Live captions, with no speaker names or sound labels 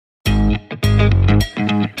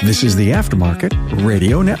This is the Aftermarket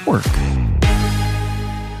Radio Network.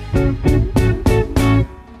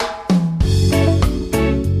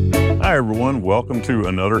 Hi, everyone. Welcome to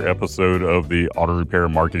another episode of the Auto Repair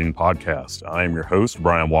Marketing Podcast. I am your host,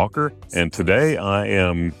 Brian Walker, and today I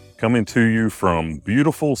am coming to you from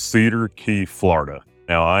beautiful Cedar Key, Florida.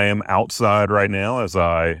 Now, I am outside right now as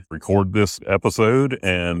I record this episode,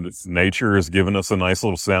 and nature has given us a nice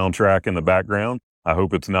little soundtrack in the background. I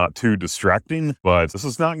hope it's not too distracting, but this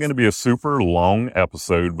is not going to be a super long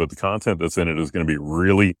episode, but the content that's in it is going to be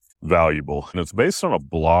really valuable. And it's based on a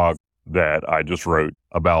blog that I just wrote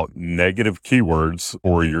about negative keywords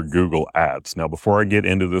for your Google ads. Now, before I get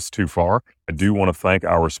into this too far, I do want to thank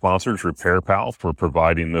our sponsors, RepairPal, for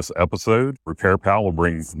providing this episode. RepairPal will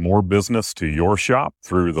bring more business to your shop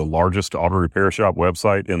through the largest auto repair shop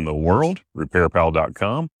website in the world,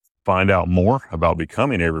 repairpal.com. Find out more about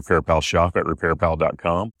becoming a RepairPal shop at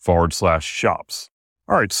repairpal.com/shops.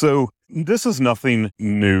 All right, so this is nothing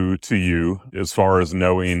new to you as far as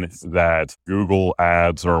knowing that Google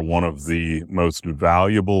ads are one of the most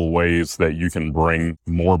valuable ways that you can bring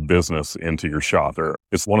more business into your shop.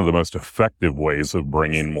 It's one of the most effective ways of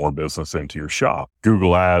bringing more business into your shop.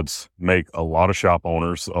 Google ads make a lot of shop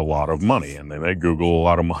owners a lot of money, and they make Google a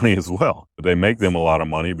lot of money as well. But they make them a lot of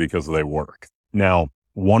money because they work. Now,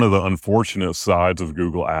 one of the unfortunate sides of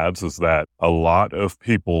Google ads is that a lot of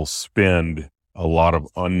people spend a lot of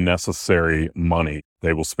unnecessary money.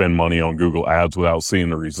 They will spend money on Google ads without seeing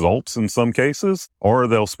the results in some cases, or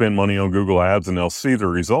they'll spend money on Google ads and they'll see the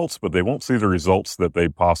results, but they won't see the results that they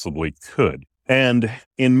possibly could. And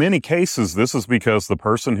in many cases, this is because the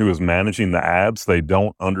person who is managing the ads, they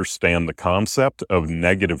don't understand the concept of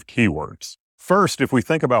negative keywords. First, if we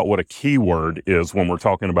think about what a keyword is when we're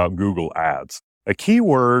talking about Google ads, a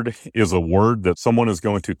keyword is a word that someone is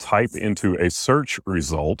going to type into a search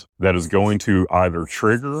result that is going to either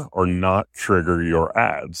trigger or not trigger your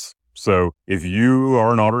ads. So if you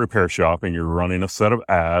are an auto repair shop and you're running a set of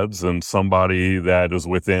ads and somebody that is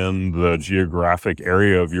within the geographic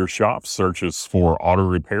area of your shop searches for auto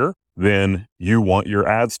repair, then you want your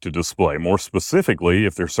ads to display. More specifically,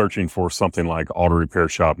 if they're searching for something like auto repair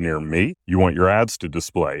shop near me, you want your ads to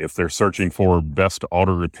display. If they're searching for best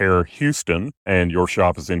auto repair Houston and your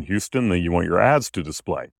shop is in Houston, then you want your ads to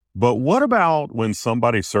display. But what about when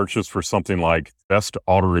somebody searches for something like best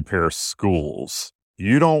auto repair schools?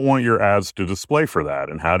 You don't want your ads to display for that.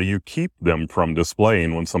 And how do you keep them from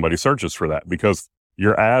displaying when somebody searches for that? Because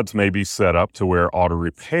your ads may be set up to where auto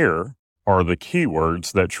repair are the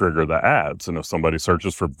keywords that trigger the ads. And if somebody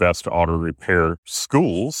searches for best auto repair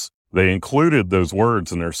schools, they included those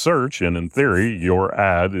words in their search. And in theory, your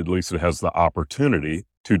ad, at least it has the opportunity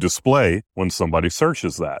to display when somebody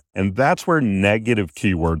searches that. And that's where negative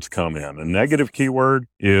keywords come in. A negative keyword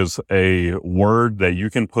is a word that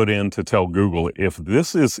you can put in to tell Google, if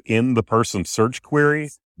this is in the person's search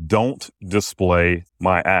query, don't display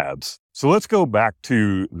my ads. So let's go back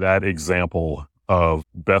to that example of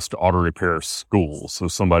best auto repair schools. So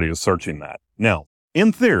somebody is searching that. Now,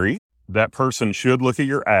 in theory, that person should look at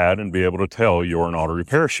your ad and be able to tell you're an auto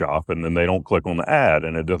repair shop, and then they don't click on the ad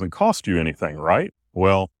and it doesn't cost you anything, right?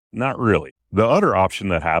 Well, not really. The other option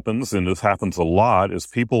that happens, and this happens a lot, is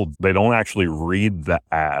people, they don't actually read the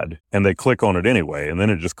ad and they click on it anyway, and then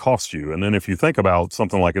it just costs you. And then if you think about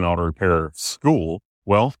something like an auto repair school,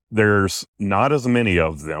 well, there's not as many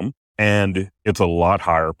of them. And it's a lot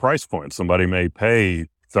higher price point. Somebody may pay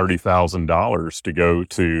 $30,000 to go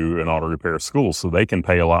to an auto repair school, so they can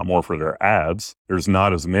pay a lot more for their ads. There's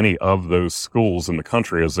not as many of those schools in the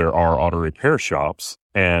country as there are auto repair shops.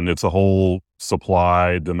 And it's a whole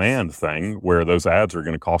supply demand thing where those ads are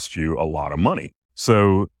going to cost you a lot of money.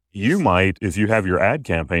 So you might, if you have your ad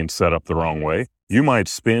campaign set up the wrong way, you might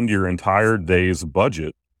spend your entire day's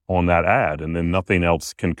budget on that ad, and then nothing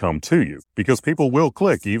else can come to you because people will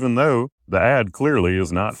click, even though the ad clearly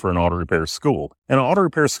is not for an auto repair school. And an auto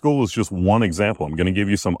repair school is just one example. I'm going to give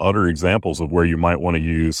you some other examples of where you might want to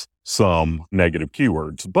use some negative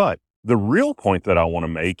keywords. But the real point that I want to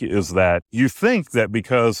make is that you think that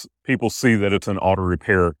because people see that it's an auto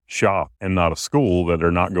repair shop and not a school, that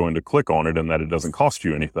they're not going to click on it and that it doesn't cost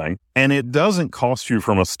you anything. And it doesn't cost you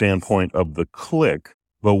from a standpoint of the click.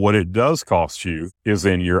 But what it does cost you is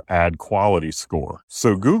in your ad quality score.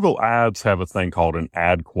 So Google Ads have a thing called an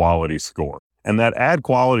ad quality score. And that ad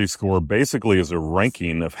quality score basically is a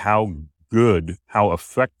ranking of how good, how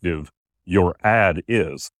effective your ad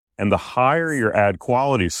is. And the higher your ad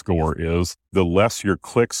quality score is, the less your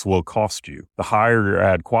clicks will cost you. The higher your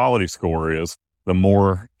ad quality score is, the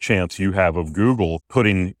more chance you have of Google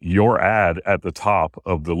putting your ad at the top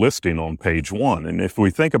of the listing on page one. And if we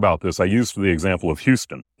think about this, I used the example of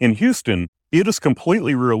Houston. In Houston, it is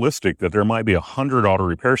completely realistic that there might be 100 auto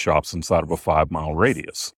repair shops inside of a 5-mile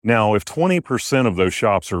radius. Now, if 20% of those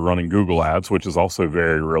shops are running Google ads, which is also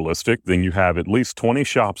very realistic, then you have at least 20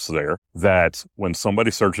 shops there that when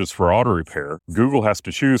somebody searches for auto repair, Google has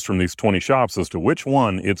to choose from these 20 shops as to which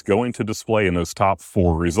one it's going to display in those top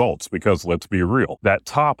 4 results. Because let's be real, that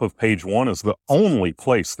top of page 1 is the only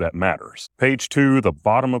place that matters. Page 2, the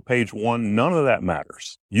bottom of page 1, none of that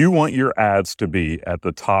matters. You want your ads to be at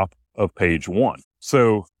the top of page 1.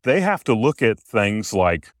 So they have to look at things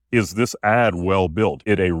like, is this ad well built?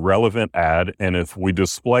 Is it a relevant ad? And if we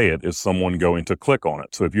display it, is someone going to click on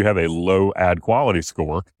it? So if you have a low ad quality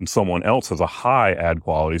score and someone else has a high ad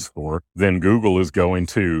quality score, then Google is going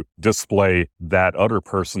to display that other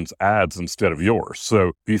person's ads instead of yours.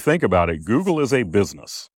 So if you think about it, Google is a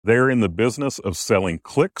business. They're in the business of selling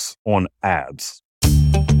clicks on ads.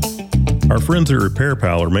 Our friends at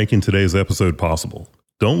RepairPal are making today's episode possible.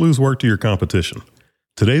 Don't lose work to your competition.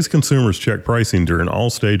 Today's consumers check pricing during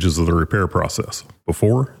all stages of the repair process,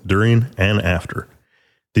 before, during, and after.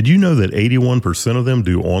 Did you know that 81% of them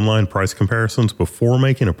do online price comparisons before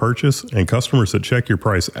making a purchase, and customers that check your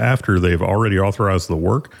price after they've already authorized the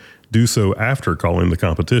work do so after calling the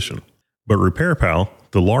competition? But RepairPal,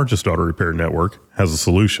 the largest auto repair network, has a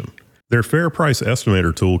solution. Their Fair Price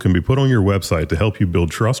Estimator tool can be put on your website to help you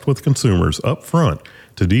build trust with consumers up front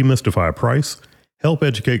to demystify price, help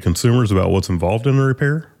educate consumers about what's involved in the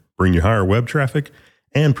repair, bring you higher web traffic,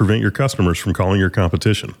 and prevent your customers from calling your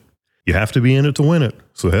competition. You have to be in it to win it,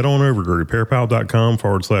 so head on over to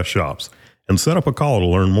repairpal.com/shops and set up a call to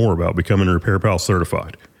learn more about becoming RepairPal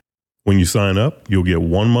certified. When you sign up, you'll get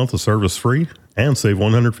 1 month of service free and save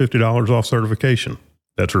 $150 off certification.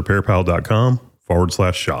 That's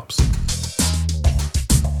repairpal.com/shops.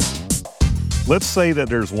 Let's say that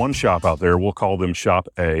there's one shop out there. We'll call them Shop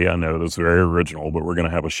A. I know that's very original, but we're going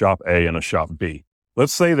to have a Shop A and a Shop B.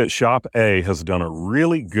 Let's say that Shop A has done a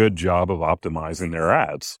really good job of optimizing their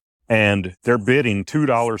ads, and they're bidding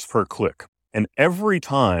 $2 per click. And every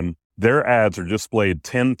time their ads are displayed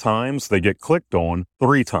 10 times, they get clicked on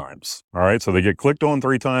 3 times. All right, so they get clicked on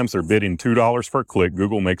 3 times. They're bidding $2 per click.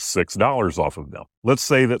 Google makes $6 off of them. Let's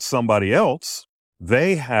say that somebody else,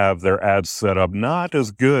 they have their ads set up not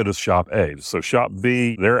as good as Shop A. So Shop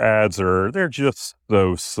B, their ads they're just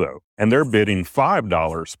so. And they're bidding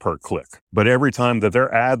 $5 per click. But every time that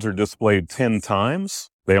their ads are displayed 10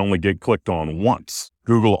 times, they only get clicked on once.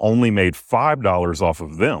 Google only made $5 off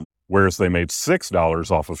of them, whereas they made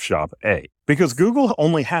 $6 off of Shop A. Because Google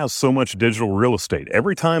only has so much digital real estate.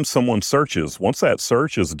 Every time someone searches, once that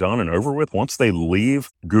search is done and over with, once they leave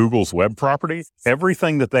Google's web property,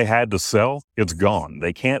 everything that they had to sell, it's gone.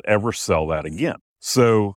 They can't ever sell that again.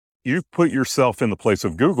 So you put yourself in the place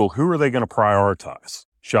of Google. Who are they going to prioritize?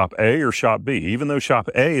 Shop A or Shop B? Even though Shop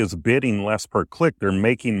A is bidding less per click, they're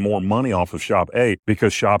making more money off of Shop A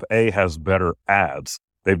because Shop A has better ads.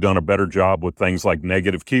 They've done a better job with things like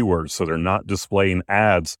negative keywords, so they're not displaying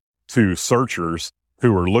ads to searchers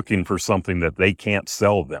who are looking for something that they can't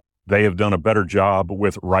sell them. They have done a better job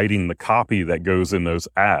with writing the copy that goes in those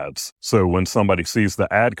ads. So when somebody sees the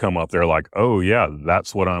ad come up, they're like, oh yeah,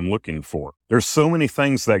 that's what I'm looking for. There's so many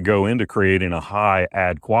things that go into creating a high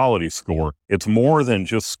ad quality score. It's more than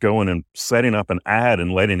just going and setting up an ad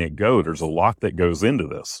and letting it go. There's a lot that goes into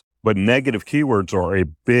this. But negative keywords are a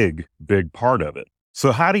big, big part of it.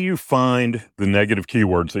 So how do you find the negative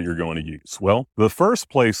keywords that you're going to use? Well, the first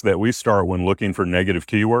place that we start when looking for negative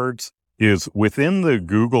keywords is within the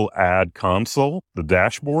Google Ad Console, the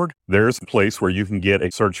dashboard. There's a place where you can get a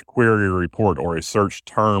search query report or a search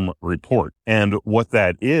term report. And what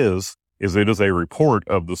that is it is a report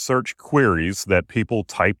of the search queries that people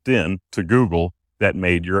typed in to Google that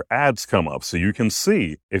made your ads come up. So you can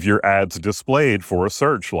see if your ads displayed for a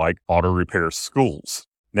search like auto repair schools.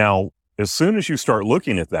 Now, as soon as you start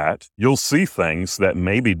looking at that, you'll see things that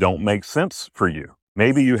maybe don't make sense for you.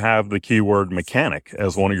 Maybe you have the keyword mechanic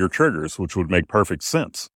as one of your triggers, which would make perfect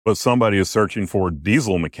sense. But somebody is searching for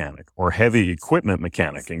diesel mechanic or heavy equipment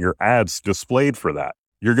mechanic, and your ad's displayed for that.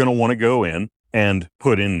 You're going to want to go in and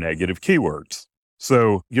put in negative keywords.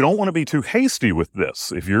 So you don't want to be too hasty with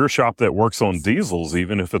this. If you're a shop that works on diesels,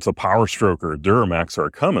 even if it's a Power Stroke or a Duramax or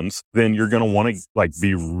a Cummins, then you're going to want to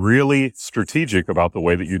be really strategic about the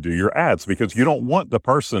way that you do your ads, because you don't want the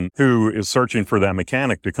person who is searching for that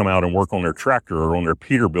mechanic to come out and work on their tractor or on their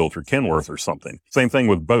Peterbilt or Kenworth or something. Same thing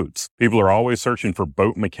with boats. People are always searching for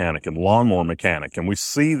boat mechanic and lawnmower mechanic. And we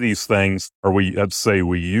see these things, or I'd say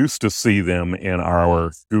we used to see them in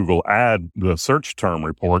our Google ad, the search term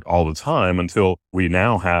report all the time, until we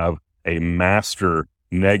now have a master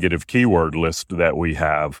negative keyword list that we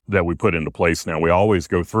put into place now. We always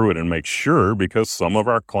go through it and make sure, because some of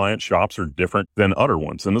our client shops are different than other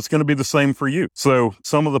ones, and it's going to be the same for you. So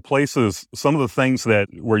some of the things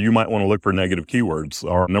where you might want to look for negative keywords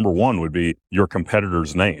are, number one would be your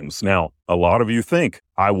competitors' names. Now, a lot of you think,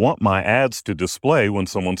 I want my ads to display when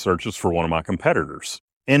someone searches for one of my competitors.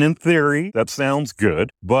 And in theory, that sounds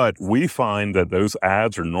good, but we find that those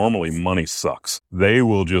ads are normally money sucks. They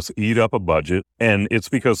will just eat up a budget, and it's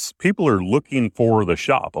because people are looking for the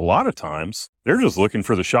shop. A lot of times, they're just looking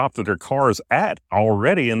for the shop that their car is at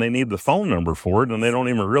already, and they need the phone number for it, and they don't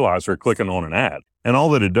even realize they're clicking on an ad. And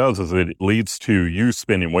all that it does is it leads to you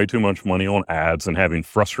spending way too much money on ads and having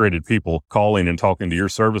frustrated people calling and talking to your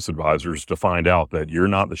service advisors to find out that you're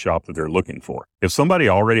not the shop that they're looking for. If somebody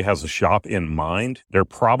already has a shop in mind, they're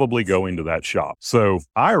probably going to that shop. So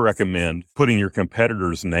I recommend putting your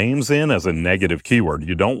competitors' names in as a negative keyword.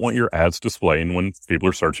 You don't want your ads displaying when people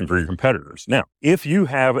are searching for your competitors. Now, if you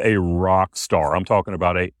have a rock star, I'm talking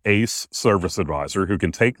about a ace service advisor who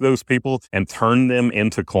can take those people and turn them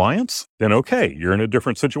into clients, then okay, you're in a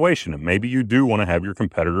different situation. And maybe you do want to have your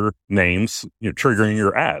competitor names triggering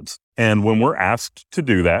your ads. And when we're asked to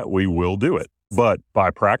do that, we will do it. But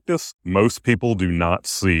by practice, most people do not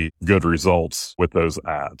see good results with those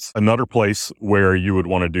ads. Another place where you would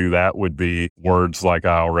want to do that would be words like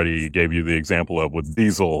I already gave you the example of with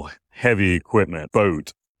diesel, heavy equipment,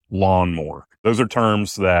 boat, lawnmower. Those are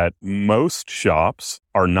terms that most shops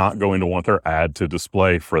are not going to want their ad to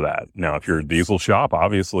display for that. Now, if you're a diesel shop,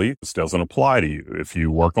 obviously, this doesn't apply to you. If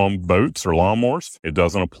you work on boats or lawnmowers, it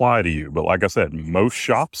doesn't apply to you. But like I said, most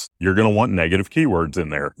shops, you're going to want negative keywords in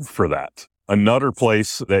there for that. Another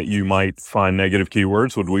place that you might find negative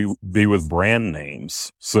keywords would be with brand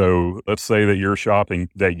names. So let's say that you're shopping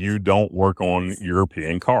that you don't work on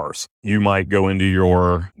European cars. You might go into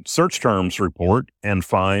your search terms report and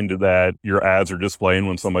find that your ads are displaying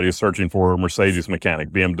when somebody is searching for a Mercedes mechanic,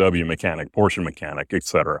 BMW mechanic, Porsche mechanic,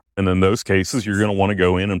 etc. And in those cases, you're going to want to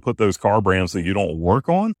go in and put those car brands that you don't work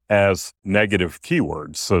on as negative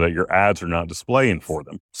keywords so that your ads are not displaying for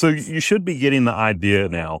them. So you should be getting the idea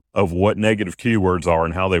now of what negative keywords are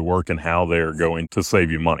and how they work and how they're going to save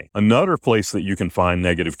you money. Another place that you can find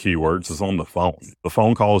negative keywords is on the phone. The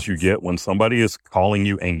phone calls you get when somebody is calling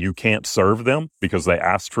you and you can't serve them because they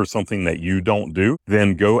asked for something that you don't do,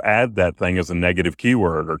 then go add that thing as a negative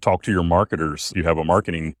keyword or talk to your marketers. You have a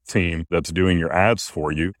marketing team that's doing your ads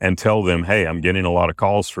for you and tell them, hey, I'm getting a lot of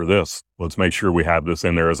calls for this. Let's make sure we have this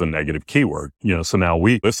in there as a negative keyword. So now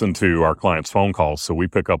we listen to our clients' phone calls, so we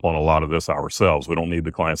pick up on a lot of this ourselves. We don't need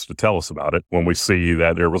the clients to tell us about it. When we see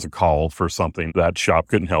that there was a call for something that shop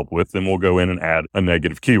couldn't help with, then we'll go in and add a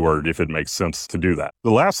negative keyword if it makes sense to do that.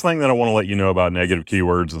 The last thing that I want to let you know about negative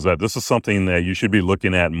keywords is that this is something that you should be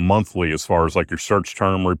looking at monthly as far as like your search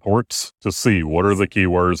term reports to see what are the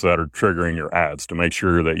keywords that are triggering your ads to make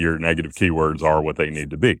sure that your negative keywords are what they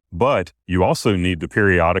need to be. But you also need to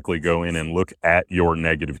periodically go in and look at your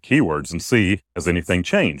negative keywords and see, has anything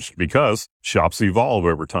changed? Because shops evolve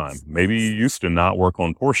over time. Maybe you used to not work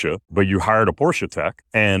on Porsche, but you hired a Porsche tech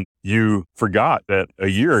and you forgot that a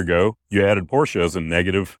year ago you added Porsche as a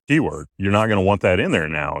negative keyword. You're not going to want that in there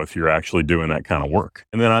now if you're actually doing that kind of work.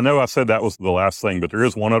 And then I know I said that was the last thing, but there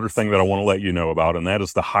is one other thing that I want to let you know about, and that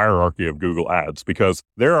is the hierarchy of Google Ads, because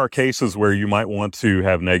there are cases where you might want to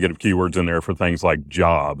have negative keywords in there for things like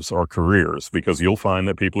jobs or careers, because you'll find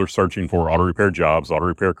that people are searching for auto repair jobs, auto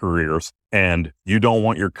repair careers, and you don't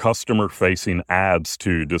want your customer-facing ads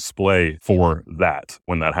to display for that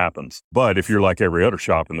when that happens. But if you're like every other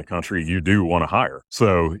shop in the country, you do want to hire.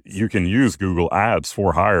 So you can use Google Ads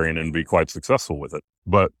for hiring and be quite successful with it.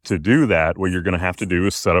 But to do that, what you're going to have to do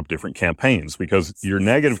is set up different campaigns, because your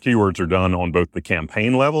negative keywords are done on both the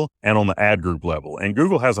campaign level and on the ad group level. And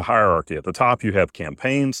Google has a hierarchy. At the top, you have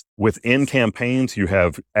campaigns. Within campaigns, you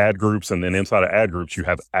have ad groups. And then inside of ad groups, you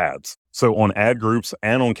have ads. So on ad groups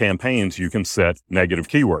and on campaigns, you can set negative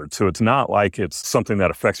keywords. So it's not like it's something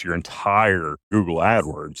that affects your entire Google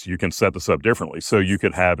AdWords. You can set this up differently. So you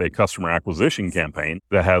could have a customer acquisition campaign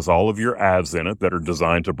that has all of your ads in it that are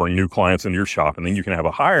designed to bring new clients into your shop. And then you can have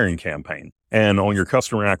a hiring campaign And on your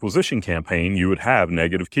customer acquisition campaign, you would have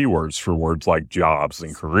negative keywords for words like jobs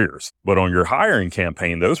and careers. But on your hiring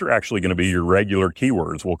campaign, those are actually going to be your regular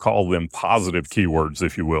keywords. We'll call them positive keywords,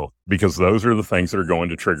 if you will, because those are the things that are going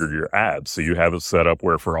to trigger your ads. So you have it set up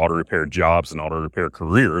where for auto repair jobs and auto repair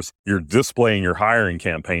careers, you're displaying your hiring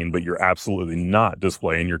campaign, but you're absolutely not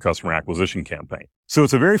displaying your customer acquisition campaign. So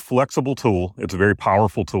it's a very flexible tool. It's a very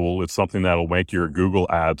powerful tool. It's something that'll make your Google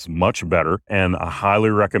ads much better. And I highly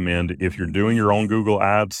recommend, if you're doing your own Google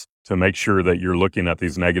ads, to make sure that you're looking at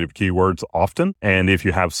these negative keywords often. And if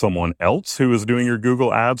you have someone else who is doing your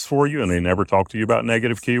Google ads for you and they never talk to you about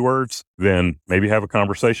negative keywords, then maybe have a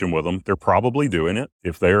conversation with them. They're probably doing it.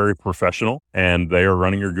 If they are a professional and they are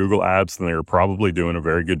running your Google ads, then they're probably doing a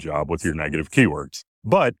very good job with your negative keywords.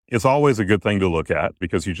 But it's always a good thing to look at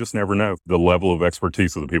because you just never know the level of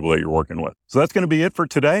expertise of the people that you're working with. So that's going to be it for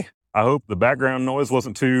today. I hope the background noise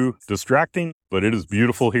wasn't too distracting, but it is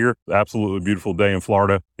beautiful here. Absolutely beautiful day in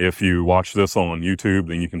Florida. If you watch this on YouTube,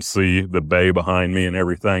 then you can see the bay behind me and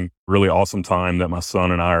everything. Really awesome time that my son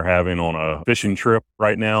and I are having on a fishing trip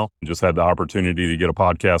right now. Just had the opportunity to get a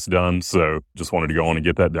podcast done, so just wanted to go on and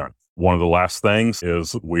get that done. One of the last things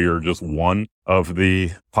is we are just one of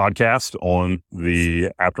the podcasts on the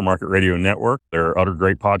Aftermarket Radio Network. There are other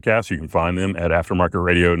great podcasts. You can find them at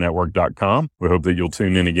aftermarketradionetwork.com. We hope that you'll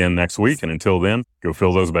tune in again next week. And until then, go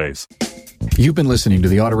fill those bays. You've been listening to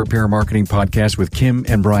the Auto Repair Marketing Podcast with Kim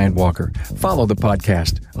and Brian Walker. Follow the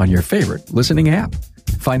podcast on your favorite listening app.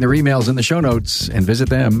 Find their emails in the show notes and visit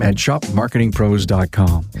them at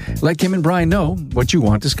shopmarketingpros.com. Let Kim and Brian know what you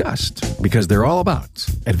want discussed because they're all about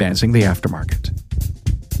advancing the aftermarket.